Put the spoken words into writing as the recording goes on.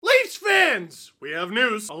fans, we have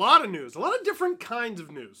news. A lot of different kinds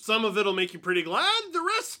of news. Some of it'll make you pretty glad, the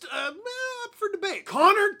rest, up for debate.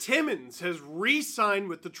 Connor Timmins has re-signed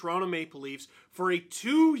with the Toronto Maple Leafs for a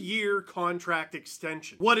 2-year contract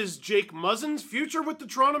extension. What is Jake Muzzin's future with the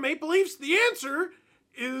Toronto Maple Leafs? The answer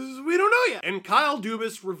is we don't know yet. And Kyle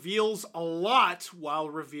Dubas reveals a lot while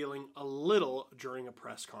revealing a little during a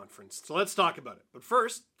press conference. So let's talk about it. But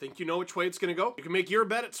first, think you know which way it's going to go? You can make your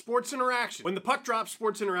bet at Sports Interaction. When the puck drops,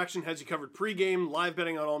 Sports Interaction has you covered pregame, live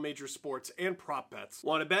betting on all major sports, and prop bets.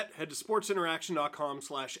 Want to bet? Head to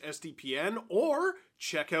sportsinteraction.com/SDPN or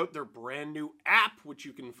check out their brand new app, which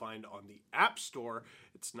you can find on the App Store.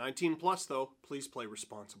 It's 19 plus though. Please play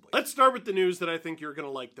responsibly. Let's start with the news that I think you're going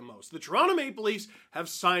to like the most. The Toronto Maple Leafs have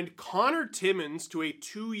signed Connor Timmins to a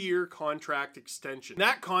 2-year contract extension.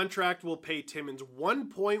 That contract will pay Timmins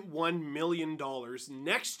 $1.1 million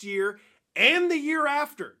next year and the year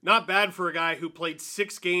after. Not bad for a guy who played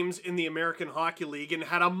 6 games in the American Hockey League and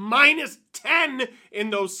had a -10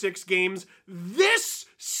 in those 6 games this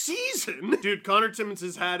season. Dude, Connor Timmins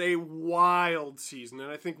has had a wild season, and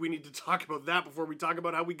I think we need to talk about that before we talk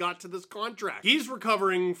about how we got to this contract. He's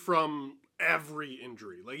recovering from every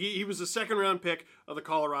injury. Like, he was a second-round pick of the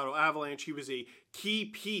Colorado Avalanche. He was a key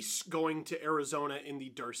piece going to Arizona in the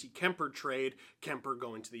Darcy Kuemper trade. Kuemper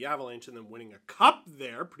going to the Avalanche and then winning a cup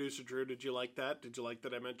there. Producer Drew, did you like that? Did you like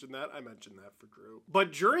that I mentioned that? I mentioned that for Drew.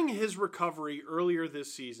 But during his recovery earlier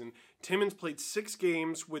this season, Timmins played 6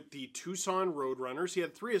 games with the Tucson Roadrunners. He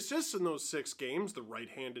had 3 assists in those 6 games. The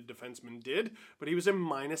right-handed defenseman did, but he was a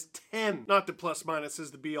 -10. Not that plus-minus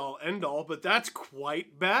is the be-all, end-all, but that's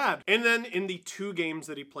quite bad. And then in the 2 games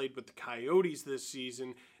that he played with the Coyotes this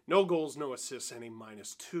season, no goals, no assists, and a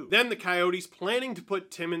 -2. Then the Coyotes planning to put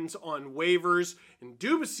Timmins on waivers, and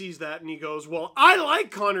Dubas sees that and he goes, well, I like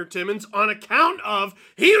Connor Timmins on account of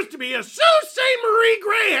he used to be a Sault Ste. Marie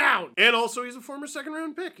Greyhound. And also he's a former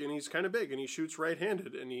second-round pick, and he's kind of big, and he shoots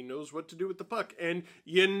right-handed, and he knows what to do with the puck, and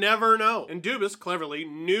you never know. And Dubas, cleverly,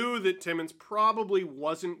 knew that Timmins probably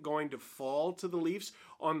wasn't going to fall to the Leafs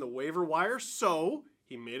on the waiver wire, so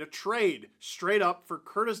he made a trade straight up for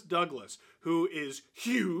Curtis Douglas, who is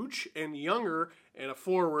huge and younger and a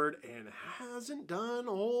forward and hasn't done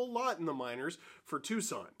a whole lot in the minors for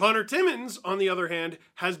Tucson. Connor Timmins, on the other hand,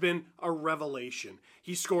 has been a revelation.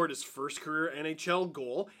 He scored his first career NHL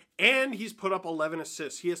goal, and he's put up 11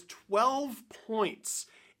 assists. He has 12 points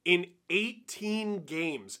in 18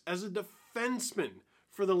 games as a defenseman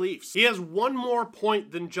for the Leafs. He has 1 more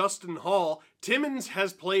point than Justin Hall. Timmins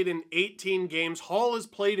has played in 18 games. Hall has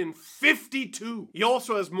played in 52. He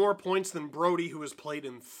also has more points than Brody, who has played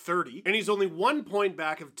in 30. And he's only 1 point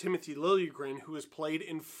back of Timothy Liljegren, who has played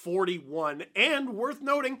in 41. And, worth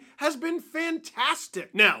noting, has been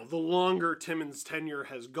fantastic. Now, the longer Timmins' tenure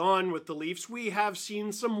has gone with the Leafs, we have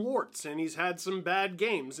seen some warts, and he's had some bad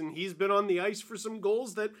games, and he's been on the ice for some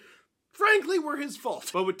goals that frankly were his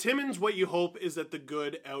fault. But with Timmins, what you hope is that the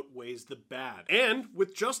good outweighs the bad. And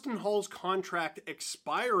with Justin Hall's contract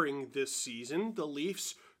expiring this season, the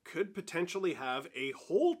Leafs could potentially have a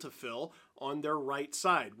hole to fill on their right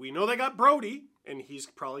side. We know they got Brody, and he's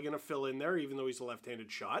probably going to fill in there, even though he's a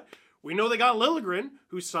left-handed shot. We know they got Liljegren,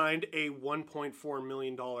 who signed a $1.4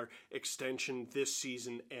 million extension this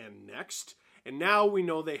season and next. And now we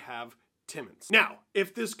know they have Timmins. Now,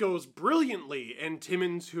 if this goes brilliantly and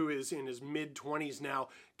Timmins, who is in his mid-20s now,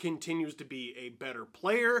 continues to be a better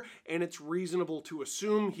player, and it's reasonable to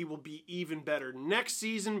assume he will be even better next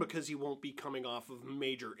season because he won't be coming off of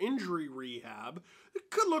major injury rehab, it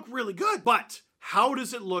could look really good. But how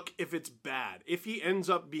does it look if it's bad? If he ends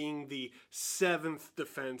up being the 7th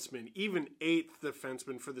defenseman, even 8th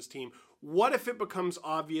defenseman for this team, what if it becomes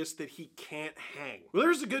obvious that he can't hang? Well,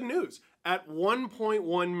 there's the good news. At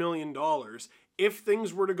 $1.1 million, if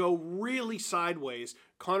things were to go really sideways,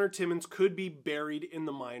 Connor Timmins could be buried in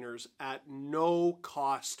the minors at no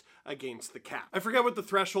cost against the cap. I forget what the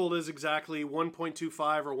threshold is exactly.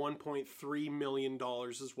 1.25 or $1.3 million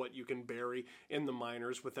is what you can bury in the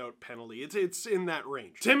minors without penalty. It's in that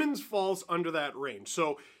range. Timmins falls under that range.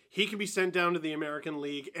 So he can be sent down to the American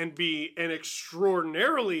League and be an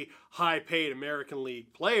extraordinarily high-paid American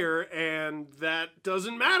League player, and that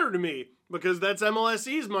doesn't matter to me because that's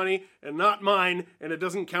MLSE's money and not mine, and it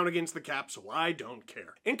doesn't count against the cap, so I don't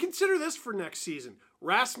care. And consider this for next season.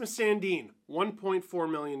 Rasmus Sandin,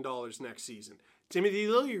 $1.4 million next season. Timothy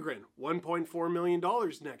Liljegren, $1.4 million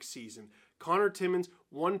next season. Connor Timmins,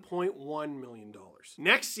 $1.1 million.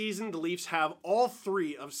 Next season, the Leafs have all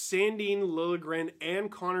 3 of Sandin, Liljegren,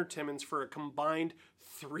 and Connor Timmins for a combined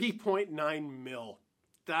 $3.9 million.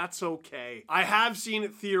 that's okay. I have seen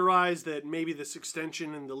it theorized that maybe this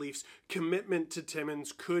extension and the Leafs' commitment to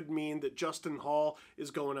Timmins could mean that Justin Hall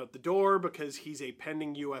is going out the door because he's a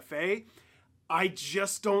pending UFA. I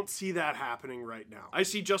just don't see that happening right now. I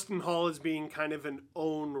see Justin Hall as being kind of an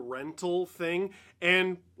own rental thing,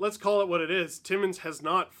 and let's call it what it is. Timmins has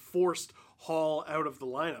not forced Hall out of the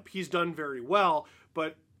lineup. He's done very well,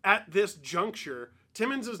 but at this juncture,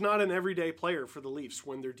 Timmins is not an everyday player for the Leafs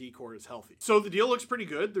when their decor is healthy. So the deal looks pretty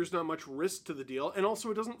good. There's not much risk to the deal, and also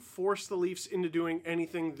it doesn't force the Leafs into doing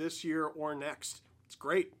anything this year or next. It's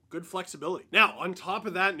great. Good flexibility. Now, on top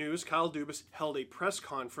of that news, Kyle Dubas held a press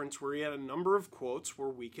conference where he had a number of quotes where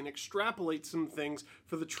we can extrapolate some things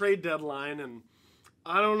for the trade deadline, and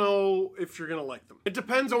I don't know if you're going to like them. It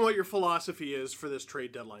depends on what your philosophy is for this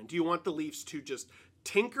trade deadline. Do you want the Leafs to just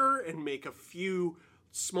tinker and make a few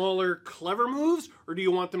smaller, clever moves, or do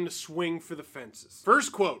you want them to swing for the fences?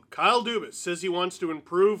 First quote, Kyle Dubas says he wants to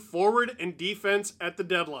improve forward and defense at the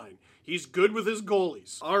deadline. He's good with his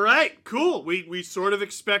goalies. All right, cool. We sort of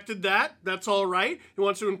expected that. That's all right. He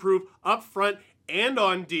wants to improve up front and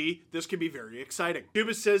on D. This could be very exciting.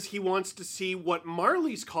 Dubas says he wants to see what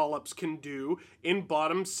Marley's call-ups can do in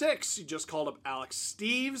bottom six. He just called up Alex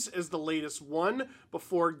Steeves as the latest one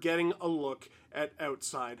before getting a look at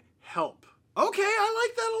outside help. Okay, I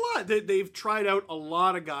like that a lot. They've tried out a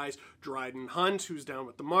lot of guys. Dryden Hunt, who's down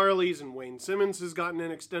with the Marlies, and Wayne Simmons has gotten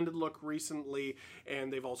an extended look recently,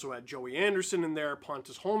 and they've also had Joey Anderson in there.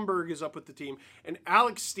 Pontus Holmberg is up with the team, and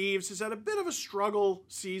Alex Steeves has had a bit of a struggle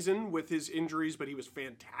season with his injuries, but he was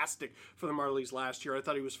fantastic for the Marlies last year. I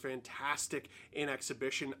thought he was fantastic in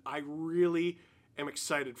exhibition. I really am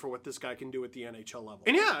excited for what this guy can do at the NHL level.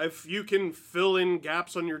 And yeah, if you can fill in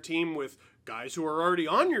gaps on your team with guys who are already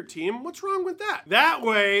on your team, what's wrong with that? That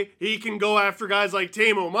way, he can go after guys like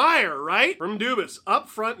Timo Meier, right? From Dubas, up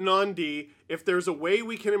front and on D, if there's a way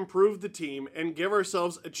we can improve the team and give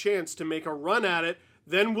ourselves a chance to make a run at it,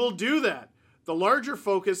 then we'll do that. The larger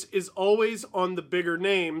focus is always on the bigger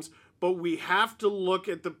names, but we have to look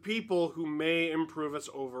at the people who may improve us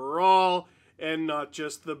overall and not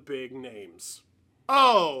just the big names.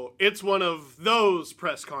 Oh, it's one of those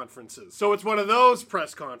press conferences. So it's one of those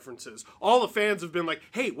press conferences. All the fans have been like,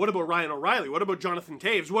 hey, what about Ryan O'Reilly? What about Jonathan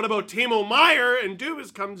Toews? What about Timo Meier? And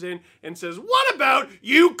Dubas comes in and says, what about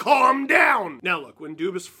you calm down? Now look, when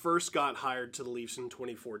Dubas first got hired to the Leafs in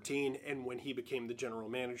 2014 and when he became the general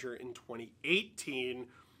manager in 2018,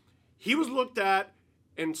 he was looked at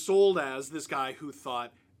and sold as this guy who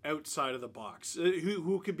thought outside of the box,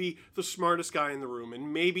 who could be the smartest guy in the room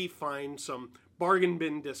and maybe find some bargain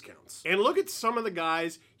bin discounts. And look at some of the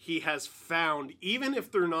guys he has found, even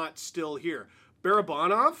if they're not still here.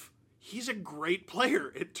 Barabanov, he's a great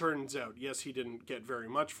player, it turns out. Yes, he didn't get very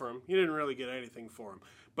much for him. He didn't really get anything for him.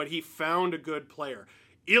 But he found a good player.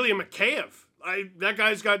 Ilya Mikheyev, that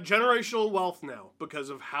guy's got generational wealth now because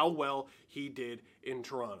of how well he did in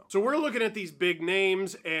Toronto. So we're looking at these big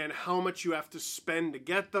names and how much you have to spend to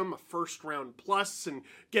get them, a first round plus, and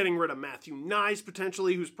getting rid of Matthew Nyes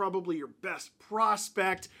potentially, who's probably your best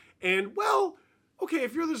prospect. And well, okay,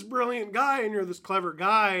 if you're this brilliant guy and you're this clever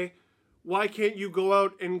guy, why can't you go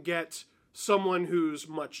out and get someone who's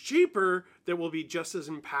much cheaper that will be just as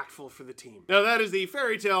impactful for the team? Now that is the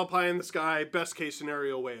fairy tale pie in the sky, best case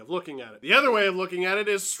scenario way of looking at it. The other way of looking at it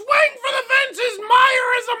is swing for the fences!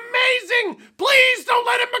 Meier is amazing! Please don't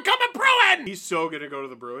let him become a Bruin! He's so gonna go to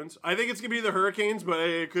the Bruins. I think it's gonna be the Hurricanes, but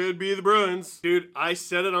it could be the Bruins. Dude, I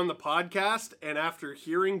said it on the podcast, and after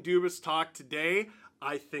hearing Dubas talk today,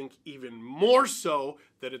 I think even more so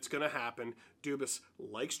that it's going to happen. Dubas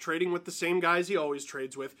likes trading with the same guys he always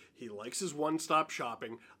trades with. He likes his one-stop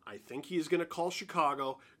shopping. I think he's going to call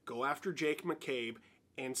Chicago, go after Jake McCabe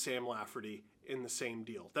and Sam Lafferty in the same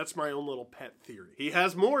deal. That's my own little pet theory. He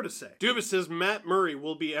has more to say. Dubas says Matt Murray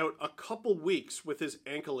will be out a couple weeks with his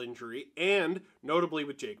ankle injury, and notably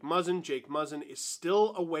with Jake Muzzin. Jake Muzzin is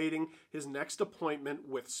still awaiting his next appointment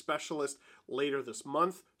with specialist later this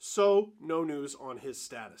month, so no news on his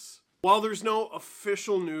status. While there's no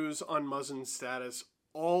official news on Muzzin's status,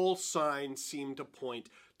 all signs seem to point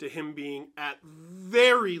to him being at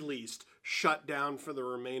very least shut down for the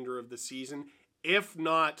remainder of the season, if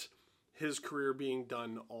not his career being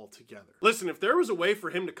done altogether. Listen, if there was a way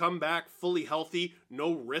for him to come back fully healthy,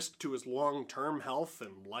 no risk to his long-term health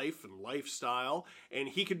and life and lifestyle, and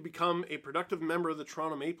he could become a productive member of the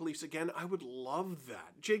Toronto Maple Leafs again, I would love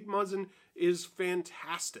that. Jake Muzzin is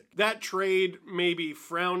fantastic. That trade may be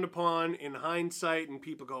frowned upon in hindsight, and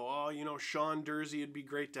people go, oh, Sean Durzi would be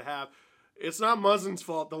great to have. It's not Muzzin's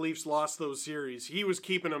fault the Leafs lost those series. He was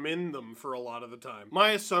keeping them in them for a lot of the time.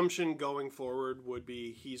 My assumption going forward would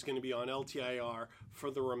be he's going to be on LTIR for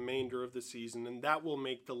the remainder of the season, and that will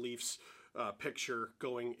make the Leafs picture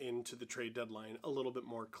going into the trade deadline a little bit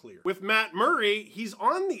more clear. With Matt Murray, he's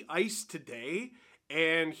on the ice today,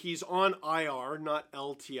 and he's on IR, not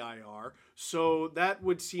LTIR, so that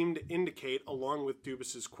would seem to indicate, along with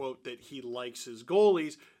Dubas' quote that he likes his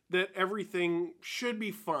goalies, that everything should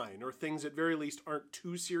be fine, or things at very least aren't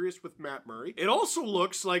too serious with Matt Murray. It also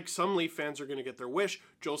looks like some Leaf fans are going to get their wish.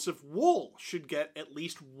 Joseph Woll should get at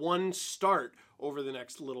least one start over the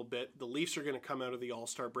next little bit. The Leafs are going to come out of the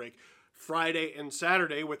All-Star break Friday and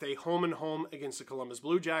Saturday with a home-and-home against the Columbus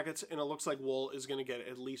Blue Jackets, and it looks like Woll is going to get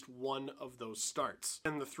at least one of those starts.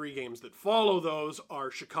 And the 3 games that follow those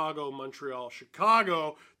are Chicago, Montreal,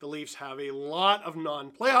 Chicago. The Leafs have a lot of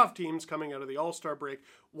non-playoff teams coming out of the All-Star break.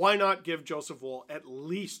 Why not give Joseph Woll at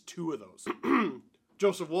least 2 of those?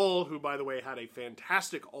 Joseph Woll, who, by the way, had a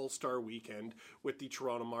fantastic All-Star weekend with the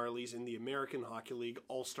Toronto Marlies in the American Hockey League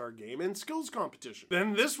All-Star Game and Skills Competition.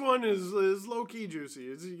 Then this one is low-key juicy.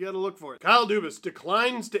 You gotta look for it. Kyle Dubas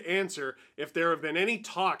declines to answer if there have been any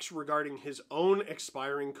talks regarding his own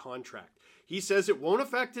expiring contract. He says it won't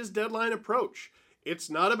affect his deadline approach. It's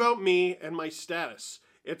not about me and my status.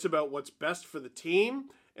 It's about what's best for the team,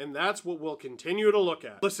 and that's what we'll continue to look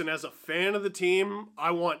at. Listen, as a fan of the team,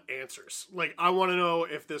 I want answers. I want to know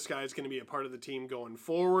if this guy is going to be a part of the team going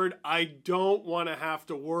forward. I don't want to have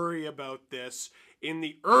to worry about this in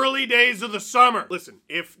the early days of the summer. Listen,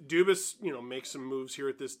 if Dubas, makes some moves here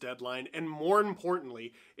at this deadline, and more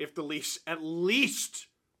importantly, if the Leafs at least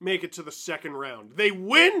make it to the second round, they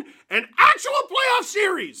win an actual playoff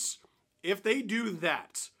series. If they do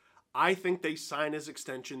that, I think they sign his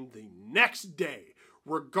extension the next day,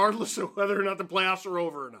 regardless of whether or not the playoffs are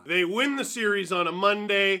over or not. They win the series on a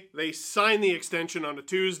Monday, they sign the extension on a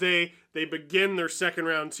Tuesday, they begin their second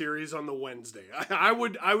round series on the Wednesday. I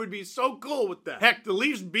would be so cool with that. Heck, the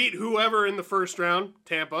Leafs beat whoever in the first round,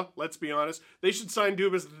 Tampa, let's be honest. They should sign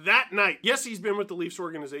Dubas that night. Yes, he's been with the Leafs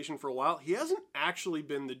organization for a while. He hasn't actually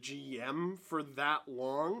been the GM for that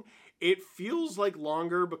long. It feels like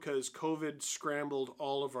longer because COVID scrambled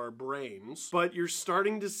all of our brains, but you're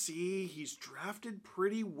starting to see he's drafted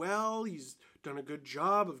pretty well. He's done a good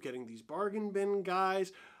job of getting these bargain bin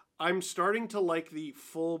guys. I'm starting to like the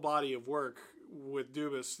full body of work with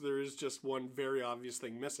Dubas. There is just one very obvious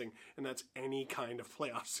thing missing, and that's any kind of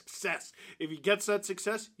playoff success. If he gets that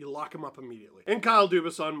success, you lock him up immediately. And Kyle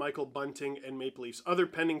Dubas on Michael Bunting and Maple Leafs' other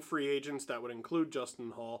pending free agents, that would include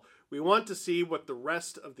Justin Hall. We want to see what the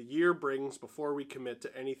rest of the year brings before we commit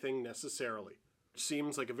to anything necessarily.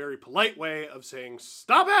 Seems like a very polite way of saying,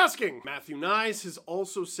 stop asking! Matthew Nyes has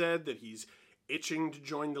also said that he's itching to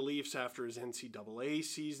join the Leafs after his NCAA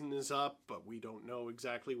season is up, but we don't know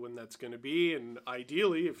exactly when that's going to be, and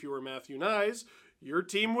ideally, if you were Matthew Nyes, your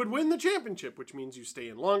team would win the championship, which means you stay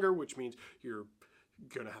in longer, which means you're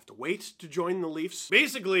going to have to wait to join the Leafs.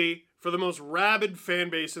 Basically, for the most rabid fan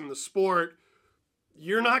base in the sport,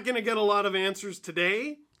 you're not going to get a lot of answers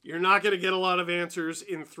today. You're not going to get a lot of answers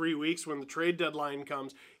in 3 weeks when the trade deadline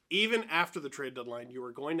comes. Even after the trade deadline, you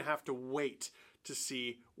are going to have to wait to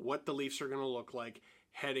see what the Leafs are going to look like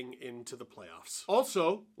heading into the playoffs.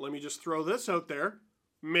 Also, let me just throw this out there.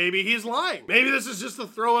 Maybe he's lying. Maybe this is just to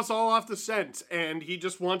throw us all off the scent, and he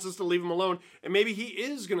just wants us to leave him alone, and maybe he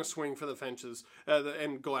is going to swing for the fences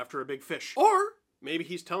and go after a big fish. Or maybe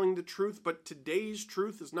he's telling the truth, but today's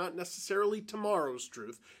truth is not necessarily tomorrow's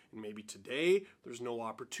truth, and maybe today there's no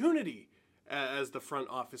opportunity as the front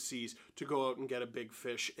office sees to go out and get a big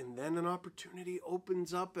fish, and then an opportunity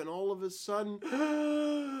opens up, and all of a sudden,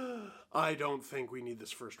 I don't think we need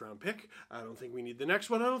this first round pick. I don't think we need the next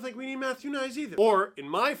one. I don't think we need Matthew Nyes either. Or, in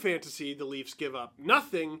my fantasy, the Leafs give up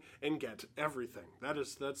nothing and get everything.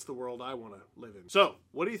 That's the world I want to live in. So,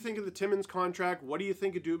 what do you think of the Timmins contract? What do you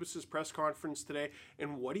think of Dubas' press conference today?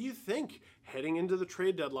 And what do you think heading into the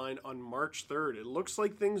trade deadline on March 3rd? It looks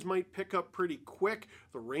like things might pick up pretty quick.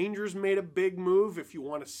 The Rangers made a big move. If you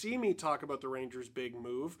want to see me talk about the Rangers' big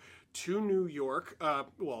move to New York,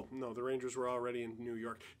 the Rangers were already in New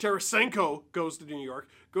York. Tarasenko goes to New York.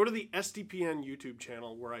 Go to the SDPN YouTube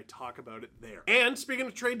channel where I talk about it there. And speaking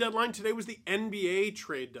of trade deadline, today was the NBA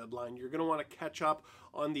trade deadline. You're going to want to catch up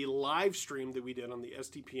on the live stream that we did on the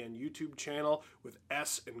SDPN YouTube channel with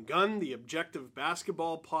S and Gunn, the Objective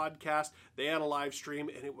Basketball podcast. They had a live stream,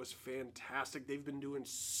 and it was fantastic. They've been doing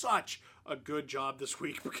such a good job this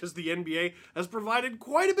week because the NBA has provided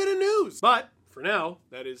quite a bit of news. But for now,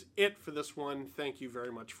 that is it for this one. Thank you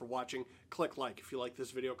very much for watching. Click like if you like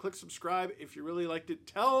this video. Click subscribe if you really liked it.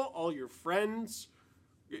 Tell all your friends.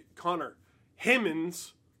 Connor,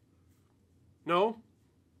 Timmins. No?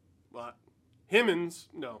 What? Timmins?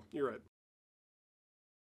 No, you're right.